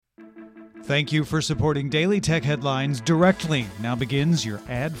Thank you for supporting Daily Tech Headlines directly. Now begins your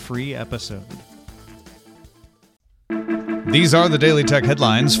ad-free episode. These are the Daily Tech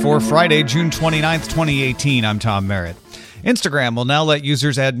Headlines for Friday, June 29th, 2018. I'm Tom Merritt. Instagram will now let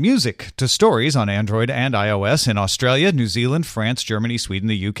users add music to stories on Android and iOS in Australia, New Zealand, France, Germany, Sweden,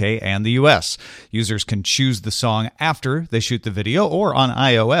 the UK, and the US. Users can choose the song after they shoot the video or on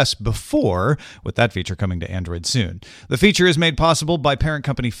iOS before, with that feature coming to Android soon. The feature is made possible by parent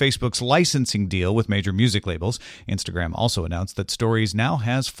company Facebook's licensing deal with major music labels. Instagram also announced that Stories now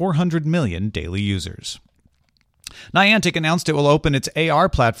has 400 million daily users. Niantic announced it will open its AR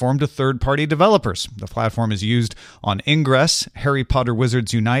platform to third-party developers. The platform is used on Ingress, Harry Potter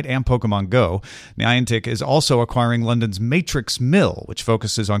Wizards Unite, and Pokemon Go. Niantic is also acquiring London's Matrix Mill, which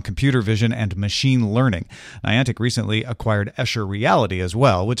focuses on computer vision and machine learning. Niantic recently acquired Escher Reality as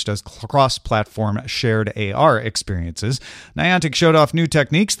well, which does cross-platform shared AR experiences. Niantic showed off new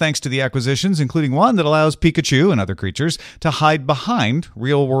techniques thanks to the acquisitions, including one that allows Pikachu and other creatures to hide behind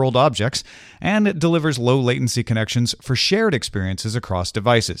real-world objects, and it delivers low-latency connections for shared experiences across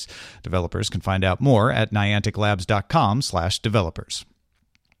devices. Developers can find out more at nianticlabs.com/developers.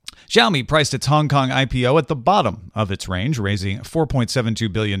 Xiaomi priced its Hong Kong IPO at the bottom of its range, raising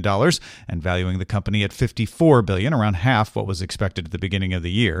 $4.72 billion and valuing the company at $54 billion, around half what was expected at the beginning of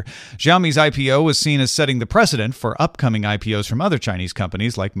the year. Xiaomi's IPO was seen as setting the precedent for upcoming IPOs from other Chinese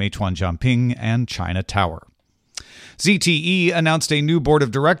companies like Meituan Jiangping and China Tower. ZTE announced a new board of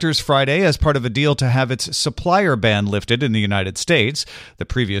directors Friday as part of a deal to have its supplier ban lifted in the United States. The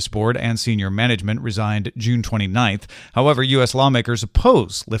previous board and senior management resigned June 29th. However, U.S. lawmakers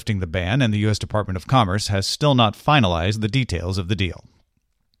oppose lifting the ban, and the U.S. Department of Commerce has still not finalized the details of the deal.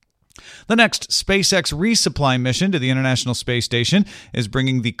 The next SpaceX resupply mission to the International Space Station is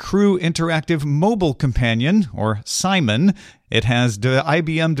bringing the Crew Interactive Mobile Companion, or Simon. It has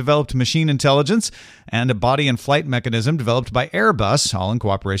IBM-developed machine intelligence and a body and flight mechanism developed by Airbus, all in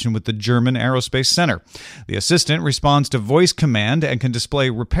cooperation with the German Aerospace Center. The assistant responds to voice command and can display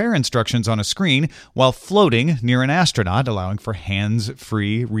repair instructions on a screen while floating near an astronaut, allowing for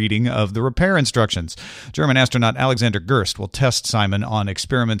hands-free reading of the repair instructions. German astronaut Alexander Gerst will test Simon on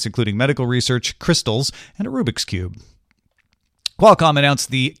experiments including medical research, crystals, and a Rubik's Cube. Qualcomm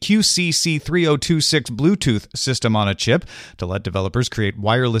announced the QCC3026 Bluetooth system on a chip to let developers create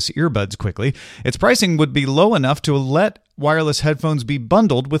wireless earbuds quickly. Its pricing would be low enough to let wireless headphones be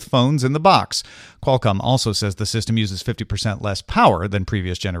bundled with phones in the box. Qualcomm also says the system uses 50% less power than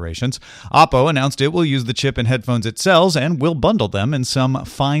previous generations. Oppo announced it will use the chip in headphones it sells and will bundle them in some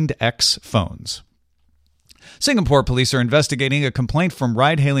Find X phones. Singapore police are investigating a complaint from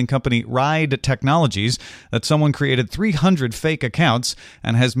ride-hailing company Ride Technologies that someone created 300 fake accounts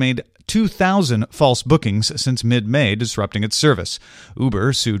and has made 2,000 false bookings since mid-May, disrupting its service.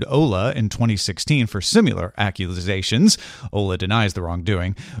 Uber sued Ola in 2016 for similar accusations. Ola denies the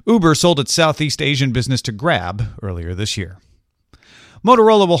wrongdoing. Uber sold its Southeast Asian business to Grab earlier this year.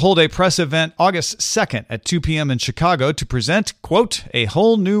 Motorola will hold a press event August 2nd at 2 p.m. in Chicago to present, quote, a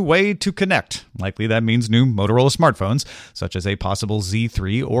whole new way to connect. Likely that means new Motorola smartphones, such as a possible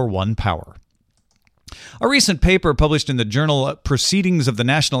Z3 or One Power. A recent paper published in the journal Proceedings of the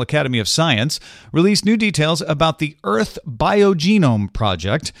National Academy of Science released new details about the Earth Biogenome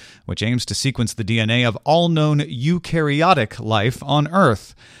Project, which aims to sequence the DNA of all known eukaryotic life on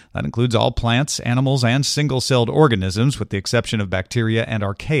Earth. That includes all plants, animals, and single-celled organisms, with the exception of bacteria and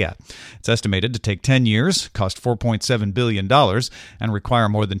archaea. It's estimated to take 10 years, cost $4.7 billion, and require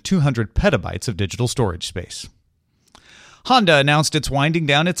more than 200 petabytes of digital storage space. Honda announced it's winding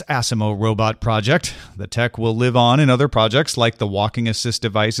down its Asimo robot project. The tech will live on in other projects like the walking assist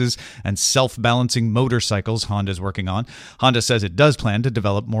devices and self-balancing motorcycles Honda's working on. Honda says it does plan to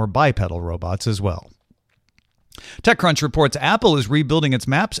develop more bipedal robots as well. TechCrunch reports Apple is rebuilding its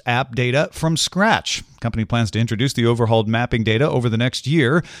Maps app data from scratch. The company plans to introduce the overhauled mapping data over the next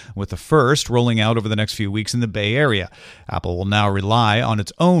year, with the first rolling out over the next few weeks in the Bay Area. Apple will now rely on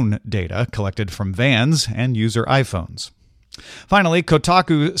its own data collected from vans and user iPhones. Finally,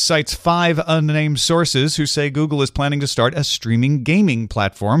 Kotaku cites 5 unnamed sources who say Google is planning to start a streaming gaming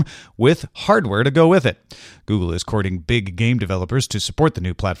platform with hardware to go with it. Google is courting big game developers to support the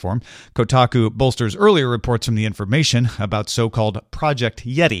new platform. Kotaku bolsters earlier reports from The Information about so-called Project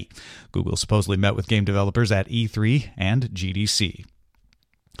Yeti. Google supposedly met with game developers at E3 and GDC.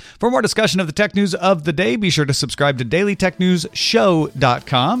 For more discussion of the tech news of the day, be sure to subscribe to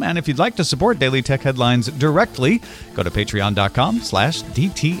dailytechnewsshow.com. And if you'd like to support Daily Tech Headlines directly, go to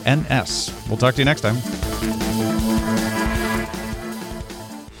patreon.com/DTNS. We'll talk to you next time.